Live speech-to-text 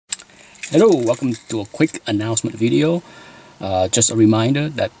Hello, welcome to a quick announcement video. Just a reminder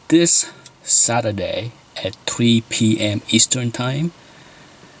that this Saturday at 3 p.m. Eastern Time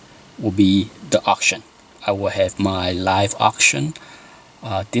will be the auction. I will have my live auction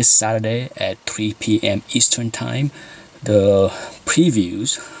this Saturday at 3 p.m. Eastern Time. The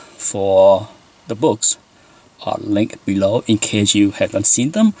previews for the books are linked below in case you haven't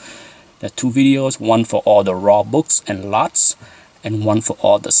seen them. There are two videos, one for all the raw books and lots, and one for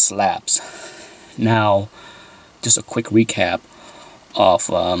all the slabs. Now, just a quick recap of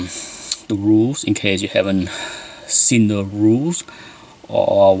the rules in case you haven't seen the rules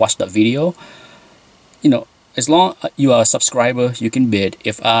or watched the video. As long as you are a subscriber, you can bid.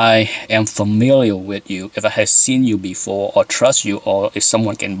 If I am familiar with you, if I have seen you before or trust you, or if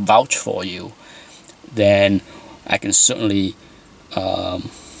someone can vouch for you, then I can certainly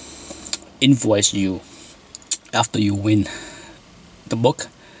invoice you after you win the book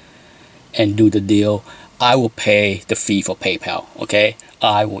and do the deal. I will pay the fee for PayPal. Okay,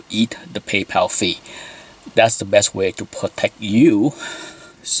 I will eat the PayPal fee. That's the best way to protect you.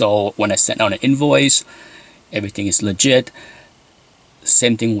 So when I send out an invoice, everything is legit.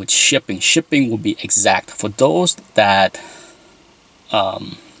 Same thing with shipping. Shipping will be exact. For those that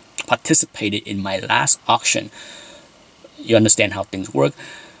participated in my last auction, you understand how things work.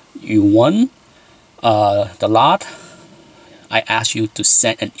 You won the lot. I ask you to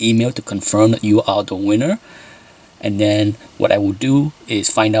send an email to confirm that you are the winner, and then what I will do is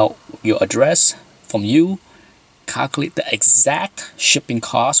find out your address from you, calculate the exact shipping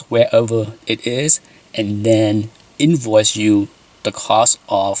cost wherever it is, and then invoice you the cost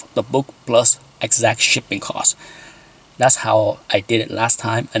of the book plus exact shipping cost. That's how I did it last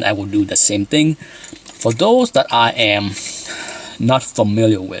time, and I will do the same thing for those that I am not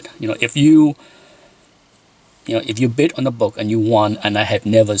familiar with. If you bid on the book and you won and I have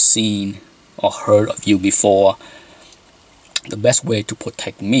never seen or heard of you before, the best way to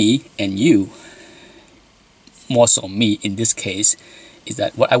protect me and you, more so me in this case, is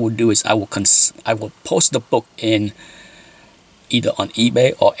that what I will do is I will post the book in either on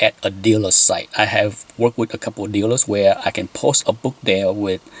eBay or at a dealer's site. I have worked with a couple of dealers where I can post a book there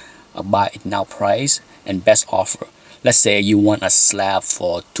with a buy it now price and best offer. Let's say you want a slab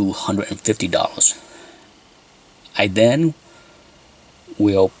for $250. I then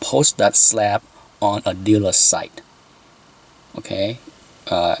will post that slab on a dealer's site, okay,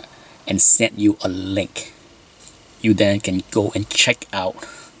 and send you a link. You then can go and check out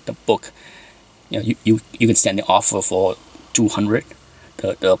the book. You can send the offer for $200,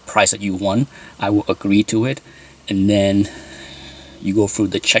 the price that you won. I will agree to it, and then you go through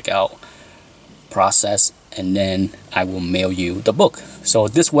the checkout process, and then I will mail you the book. So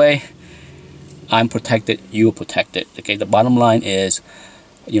this way, I'm protected, you're protected. Okay, the bottom line is,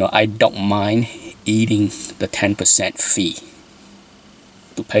 I don't mind eating the 10% fee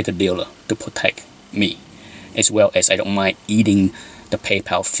to pay the dealer to protect me, as well as I don't mind eating the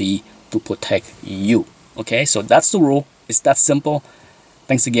PayPal fee to protect you. Okay, so that's the rule. It's that simple.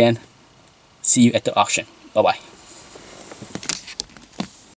 Thanks again. See you at the auction. Bye-bye.